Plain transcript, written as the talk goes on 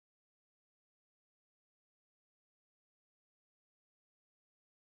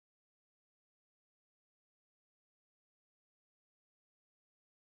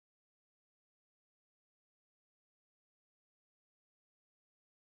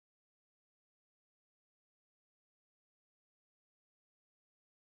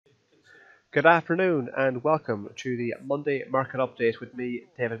Good afternoon and welcome to the Monday market update with me,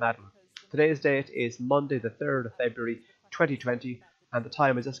 David Madden. Today's date is Monday the 3rd of February 2020 and the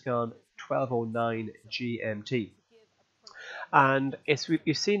time has just gone 12:09 GMT. And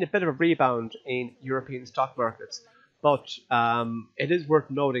we've seen a bit of a rebound in European stock markets, but it is worth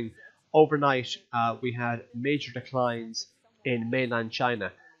noting overnight we had major declines in mainland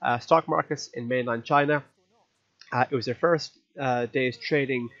China. Stock markets in mainland China, it was their first day's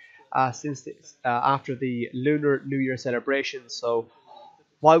trading since after the Lunar New Year celebration. So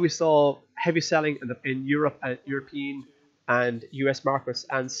while we saw heavy selling in Europe and European and US markets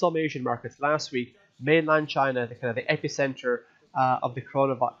and some Asian markets last week, mainland China, the kind of the epicenter of the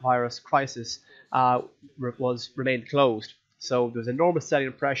coronavirus crisis, remained closed. So there was enormous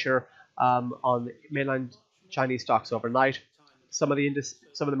selling pressure on mainland Chinese stocks overnight. Some of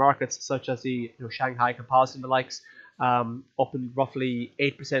the markets, such as the Shanghai Composite and the likes, opened roughly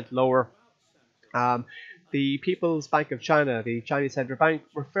 8% lower. The People's Bank of China, the Chinese Central Bank,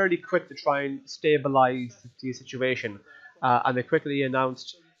 were fairly quick to try and stabilize the situation, and they quickly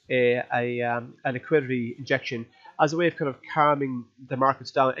announced a liquidity injection as a way of kind of calming the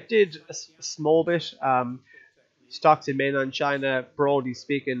markets down. It did a small bit. Stocks in mainland China, broadly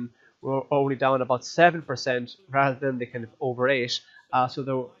speaking, were only down about 7% rather than the kind of over 8.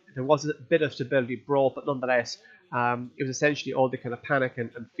 So there was a bit of stability brought, but nonetheless, it was essentially all the kind of panic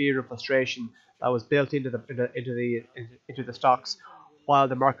and fear and frustration that was built into the stocks while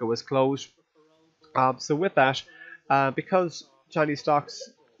the market was closed. So with that, because Chinese stocks,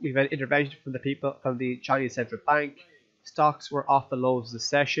 we've had intervention from the Chinese Central Bank, stocks were off the lows of the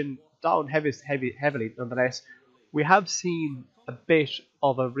session, down heavily nonetheless. We have seen a bit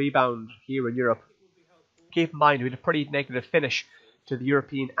of a rebound here in Europe. Keep in mind, we had a pretty negative finish to the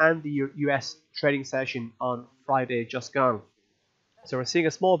European and the US trading session on Friday just gone. So we're seeing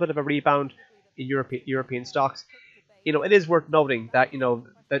a small bit of a rebound in European stocks. It is worth noting that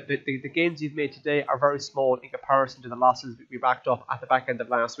the gains you've made today are very small in comparison to the losses we racked up at the back end of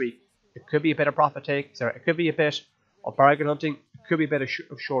last week. It could be a bit of profit take, it could be a bit of bargain hunting, it could be a bit of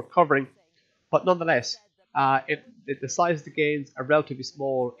short covering, but nonetheless, the size of the gains are relatively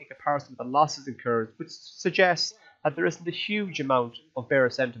small in comparison to the losses incurred, which suggests that there isn't a huge amount of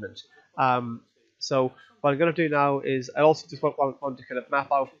bearish sentiment. So what I'm going to do now is I also just want to kind of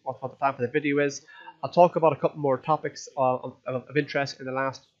map out what the plan for the video is. I'll talk about a couple more topics of interest in the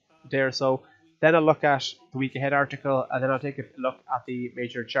last day or so. Then I'll look at the week ahead article, and then I'll take a look at the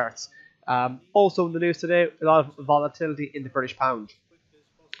major charts. Also in the news today, a lot of volatility in the British pound.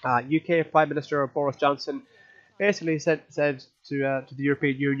 UK Prime Minister Boris Johnson basically said to the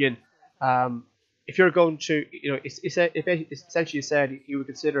European Union, if you're going to, essentially said he would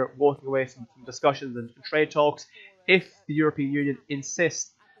consider walking away from discussions and trade talks if the European Union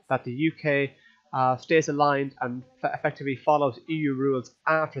insists that the UK stays aligned and effectively follows EU rules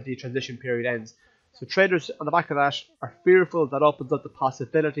after the transition period ends. So traders on the back of that are fearful that opens up the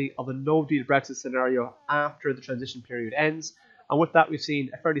possibility of a no-deal Brexit scenario after the transition period ends. And with that, we've seen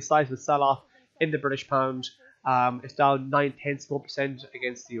a fairly sizable sell-off in the British pound. It's down 0.9%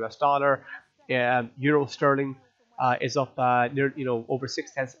 against the US dollar. Euro sterling is up over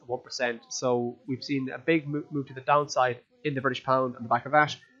 0.6%. So we've seen a big move to the downside in the British pound on the back of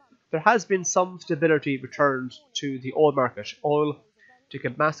that. There has been some stability returned to the oil market. Oil took a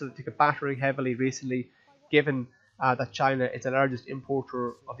battering heavily recently, given that China is the largest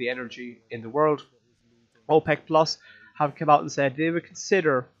importer of the energy in the world. OPEC Plus have come out and said they would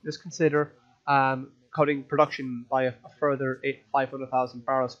consider cutting production by a further 500,000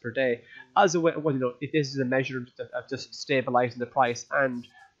 barrels per day as a way. If this is a measure of just stabilizing the price, and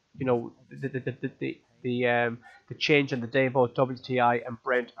the change in the day both WTI and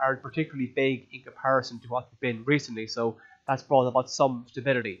Brent are particularly big in comparison to what they've been recently. So that's brought about some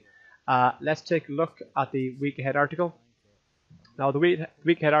stability. Let's take a look at the week ahead article. Now the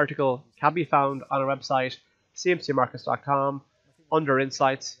week ahead article can be found on our website, cmcmarkets.com. Under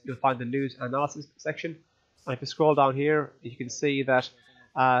Insights, you'll find the News and Analysis section. And if you scroll down here, you can see that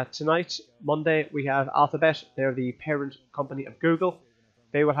tonight, Monday, we have Alphabet. They're the parent company of Google.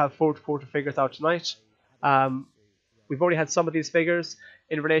 They will have fourth quarter figures out tonight. We've already had some of these figures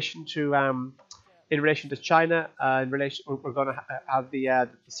in relation to China. We're going to have the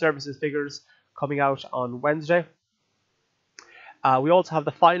services figures coming out on Wednesday. We also have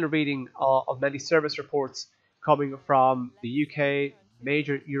the final reading of many service reports coming from the UK,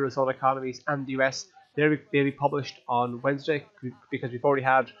 major Eurozone economies, and the US. They'll be published on Wednesday because we've already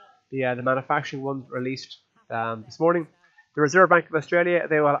had the manufacturing ones released this morning. The Reserve Bank of Australia,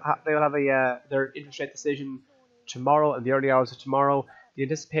 they will have their interest rate decision tomorrow in the early hours of tomorrow. The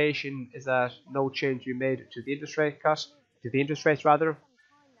anticipation is that no change will be made to the interest rates rather.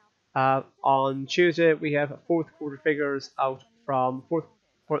 On Tuesday, we have fourth quarter figures out from fourth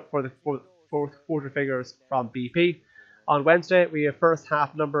quarter figures from BP. On Wednesday, we have first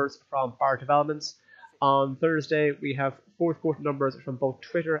half numbers from Bar Developments. On Thursday, we have fourth quarter numbers from both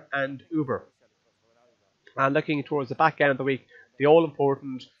Twitter and Uber. And looking towards the back end of the week, the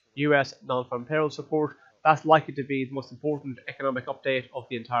all-important US non-farm payrolls report, that's likely to be the most important economic update of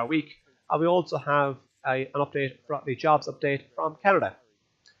the entire week. And we also have an update from the jobs update from Canada.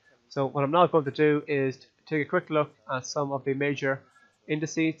 So what I'm now going to do is take a quick look at some of the major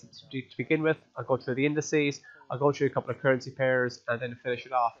indices to begin with. I'll go through the indices, I'll go through a couple of currency pairs, and then finish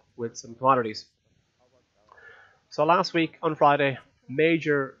it off with some commodities. So last week on Friday,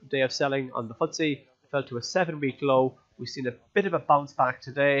 major day of selling on the FTSE, fell to a 7-week low. We've seen a bit of a bounce back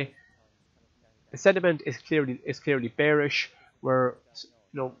today. The sentiment is clearly bearish. While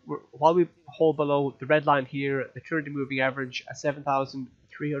we hold below the red line here, the 200 moving average at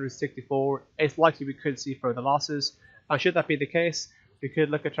 7,364, it's likely we could see further losses. And should that be the case, we could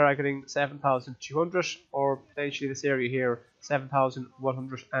look at targeting 7,200 or potentially this area here,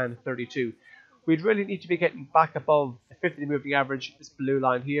 7,132. We'd really need to be getting back above the 50 moving average, this blue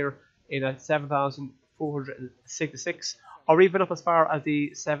line here, in a 7,466, or even up as far as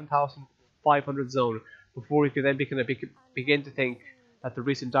the 7,500 zone before we could then begin to think that the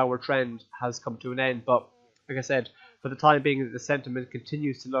recent downward trend has come to an end. But like I said, for the time being, the sentiment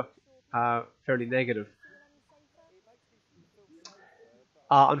continues to look fairly negative.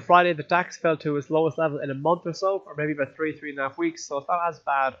 On Friday, the DAX fell to its lowest level in a month or so, or maybe about 3.5 weeks. So it's not as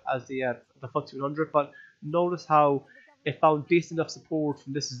bad as the FTSE 100, but notice how it found decent enough support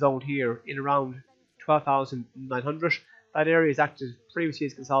from this zone here in around 12,900. That area has acted previously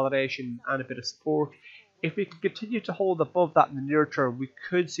as consolidation and a bit of support. If we can continue to hold above that in the near term, we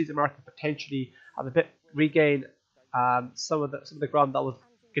could see the market potentially have a bit regain some of the ground that was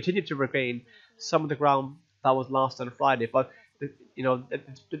continue to regain some of the ground that was lost on Friday. But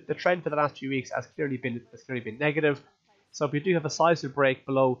the trend for the last few weeks has clearly been negative. So if we do have a sizable break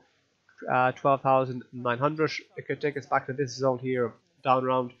below 12,900, it could take us back to this zone here, down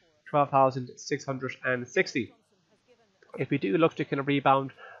around 12,660. If we do look to kind of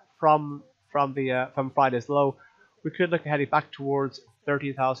rebound from Friday's low, we could look at heading back towards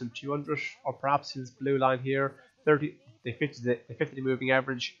 13,200, or perhaps this blue line here, the 50 moving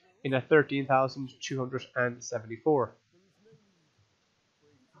average in a 13,274.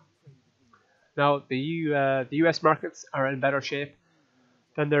 Now the US markets are in better shape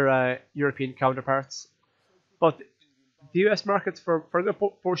than their European counterparts, but the US markets for a good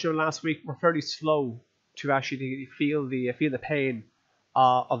portion of last week were fairly slow to actually feel the pain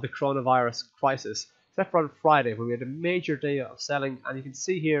of the coronavirus crisis, except for on Friday when we had a major day of selling. And you can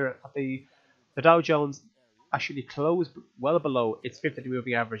see here that the Dow Jones actually closed well below its 50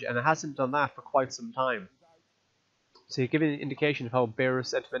 moving average, and it hasn't done that for quite some time. So you give an indication of how bearish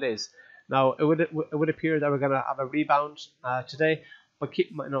sentiment is. Now it would appear that we're going to have a rebound today, but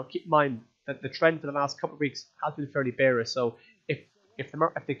keep in mind that the trend for the last couple of weeks has been fairly bearish. So if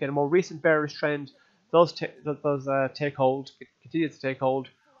they get a more recent bearish trend, those take hold, continue to take hold,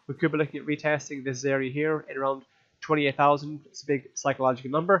 we could be looking at retesting this area here at around 28,000. It's a big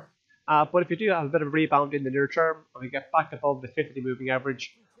psychological number. But if you do have a bit of a rebound in the near term, and we get back above the 50 moving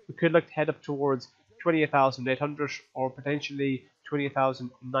average, we could look to head up towards 28,800 or potentially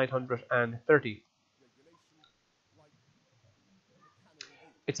 28,930.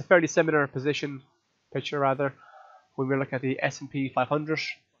 It's a fairly similar picture rather, when we look at the S&P 500.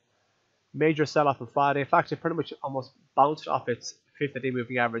 Major sell-off on Friday. In fact, it pretty much almost bounced off its 50-day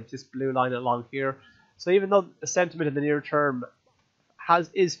moving average, this blue line along here. So even though the sentiment in the near term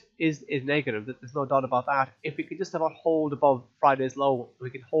is negative, there's no doubt about that. If we could just about hold above Friday's low, we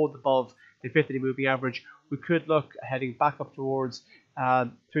can hold above the 50-day moving average, we could look heading back up towards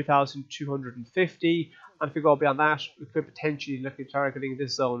 3,250, and if we go beyond that, we could potentially look at targeting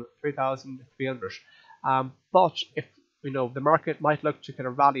this zone, 3,300. But if the market might look to kind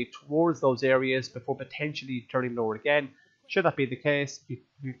of rally towards those areas before potentially turning lower again. Should that be the case, if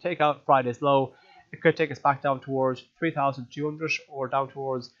you take out Friday's low, it could take us back down towards 3,200 or down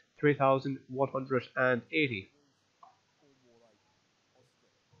towards 3,180.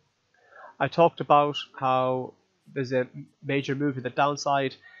 I talked about how there's a major move to the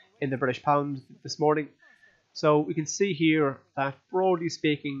downside in the British pound this morning. So we can see here that broadly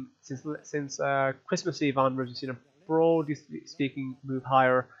speaking, since Christmas Eve onwards, we've seen a broadly speaking move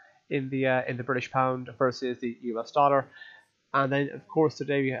higher in the British pound versus the US dollar. And then of course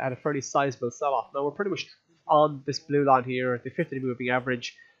today we had a fairly sizable sell-off. Now we're pretty much on this blue line here, the 50 moving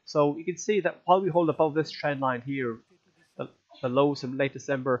average. So you can see that while we hold above this trend line here, the lows from late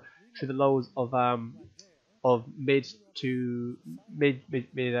December to the lows of mid to late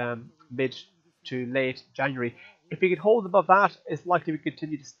January. If we could hold above that, it's likely we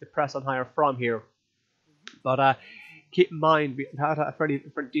continue to press on higher from here. But keep in mind we had a fairly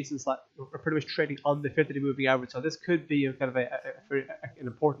decent slide. We're pretty much trading on the 50 moving average, so this could be a kind of an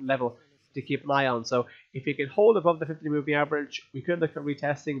important level to keep an eye on. So if we can hold above the 50 moving average, we could look at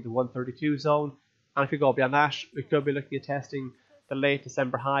retesting the 132 zone, and if we go beyond that, we could be looking at testing the late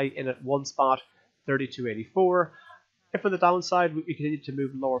December high in at one spot, 32.84. If on the downside we continue to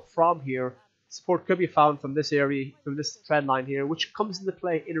move lower from here, support could be found from this area, from this trend line here, which comes into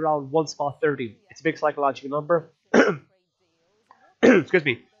play in around one spot 30. It's a big psychological number. Excuse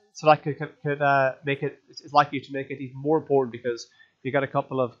me. So that could make it. It's likely to make it even more important because you got a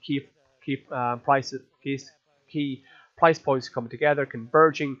couple of key price points coming together,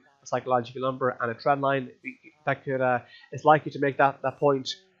 converging, a psychological number and a trend line that could is likely to make that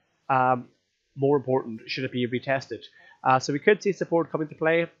point more important should it be retested. So we could see support coming to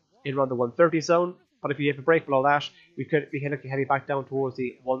play in around the 130 zone, but if we have a break below that, we can look heading back down towards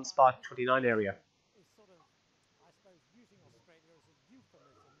the 1 spot 29 area.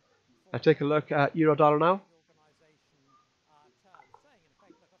 Let's take a look at euro dollar now.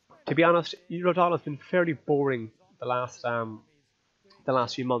 To be honest, euro dollar has been fairly boring the last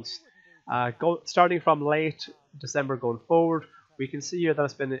few months. Starting from late December going forward, we can see here that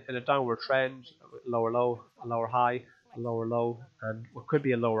it's been in a downward trend, lower low, a lower high, a lower low, and what could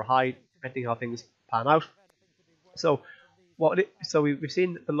be a lower high, depending how things pan out. So we've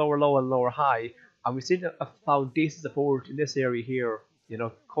seen the lower low and lower high, and we've seen found decent support in this area here. You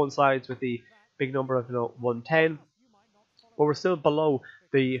know, coincides with the big number of 110, but we're still below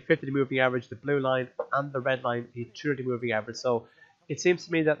the 50 moving average, the blue line, and the red line, the 200 moving average. So it seems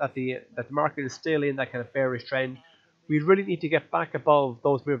to me that the market is still in that kind of bearish trend. We really need to get back above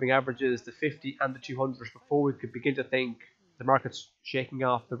those moving averages, the 50 and the 200s, before we could begin to think the market's shaking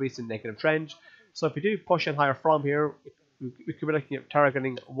off the recent negative trend. So if we do push in higher from here, we could be looking at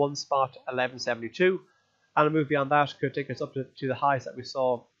targeting one spot 1172, and a move beyond that could take us up to the highs that we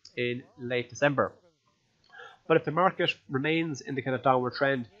saw in late December. But if the market remains in the kind of downward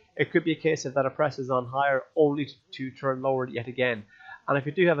trend, it could be a case of that it presses on higher only to turn lower yet again. And if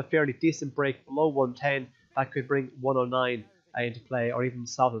you do have a fairly decent break below 110, that could bring 109 into play, or even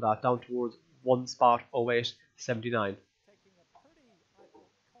south of that, down towards 1 spot 0879.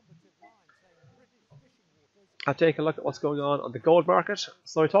 I'll take a look at what's going on the gold market.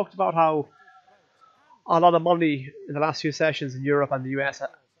 So I talked about how a lot of money in the last few sessions in Europe and the US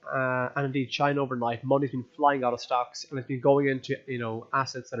and indeed China overnight, money's been flying out of stocks and it's been going into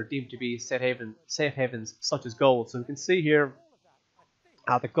assets that are deemed to be safe havens such as gold. So we can see here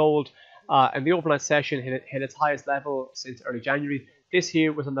the gold in the overnight session hit its highest level since early January. This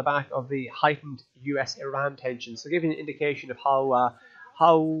here was on the back of the heightened US-Iran tensions. So giving an indication of how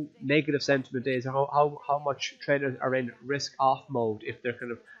negative sentiment is, or how much traders are in risk-off mode if they're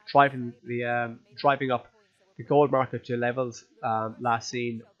kind of driving up the gold market to levels last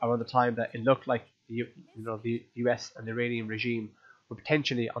seen around the time that it looked like the US and the Iranian regime were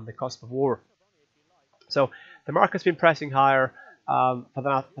potentially on the cusp of war. So the market's been pressing higher for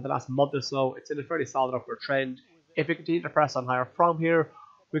the last month or so. It's in a fairly solid upward trend. If we continue to press on higher from here,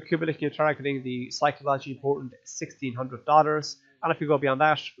 we could be looking at targeting the psychologically important $1,600. And if we go beyond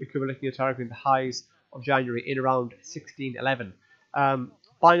that, we could be looking at targeting the highs of January in around 1611.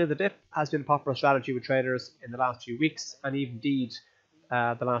 Buying of the dip has been a popular strategy with traders in the last few weeks and indeed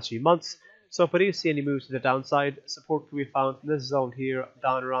the last few months. So if we do see any moves to the downside, support can be found in this zone here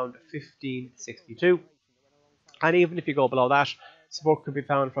down around 1562. And even if you go below that, support could be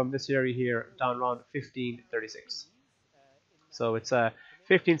found from this area here down around 1536. So it's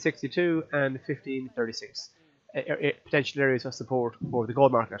 1562 and 1536. Potential areas of support for the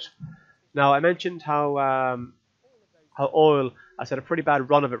gold market. Now I mentioned how oil has had a pretty bad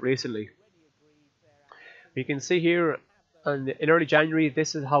run of it recently. You can see here in early January,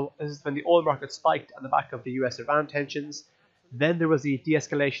 this is when the oil market spiked on the back of the US-Iran tensions. Then there was the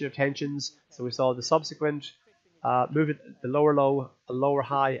de-escalation of tensions, so we saw the subsequent move the lower low, a lower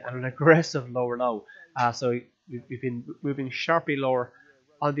high, and an aggressive lower low. So we've been moving sharply lower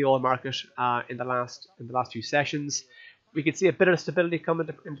on the oil market in the last few sessions. We can see a bit of stability come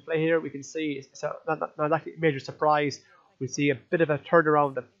into play here. We can see, so not exactly a major surprise, we see a bit of a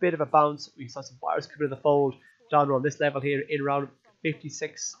turnaround, a bit of a bounce. We saw some buyers come into the fold down around this level here in around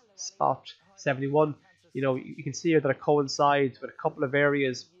 56.71. You can see here that it coincides with a couple of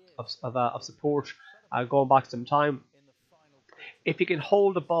areas of support going back some time. If you can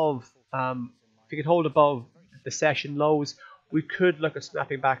hold above, the session lows, we could look at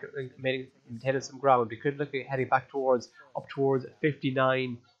snapping back and maintaining some ground. We could look at heading back up towards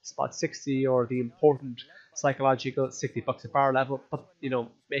 59.60 or the important psychological $60 a bar level. But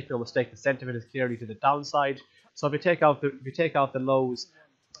make no mistake, the sentiment is clearly to the downside. So if you take out the lows,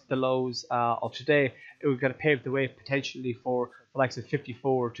 of today, it would kind of pave the way potentially for the likes of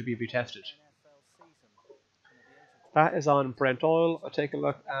 54 to be retested. That is on Brent oil. I'll take a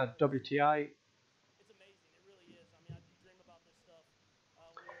look at WTI.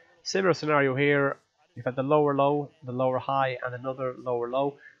 Similar scenario here. You've had the lower low, the lower high, and another lower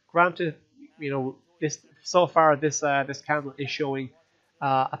low. Granted, this candle is showing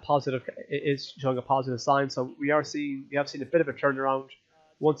a positive sign. So we have seen a bit of a turnaround.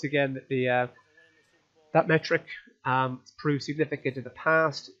 Once again, that metric proved significant in the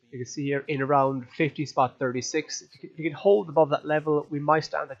past. You can see here in around 50.36. If you can hold above that level, we might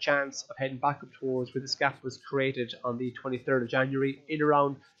stand a chance of heading back up towards where this gap was created on the 23rd of January, in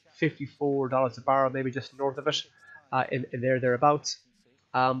around $54 a barrel, maybe just north of it, in thereabouts.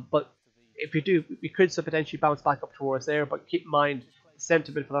 But if we do, we could potentially bounce back up towards there. But keep in mind, the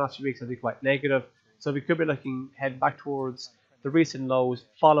sentiment for the last few weeks has been quite negative, so we could be heading back towards the recent lows,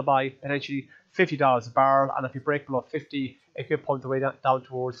 followed by potentially $50 a barrel, and if you break below 50, it could point the way down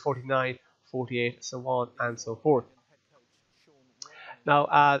towards 49, 48, so on and so forth. Now,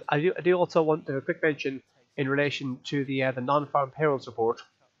 I do also want to have a quick mention in relation to the non-farm payrolls report.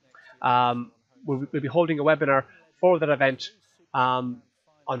 We'll be holding a webinar for that event on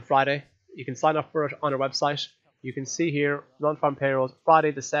Friday. You can sign up for it on our website. You can see here non-farm payrolls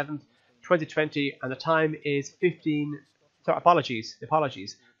Friday the 7th, 2020, and the time is 15. So apologies. The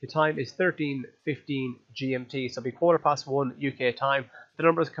time is 13:15 GMT. So it'll be 1:15 UK time. The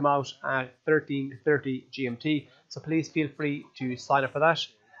numbers come out at 13:30 GMT. So please feel free to sign up for that.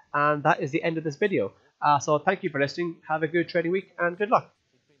 And that is the end of this video. So thank you for listening. Have a good trading week and good luck.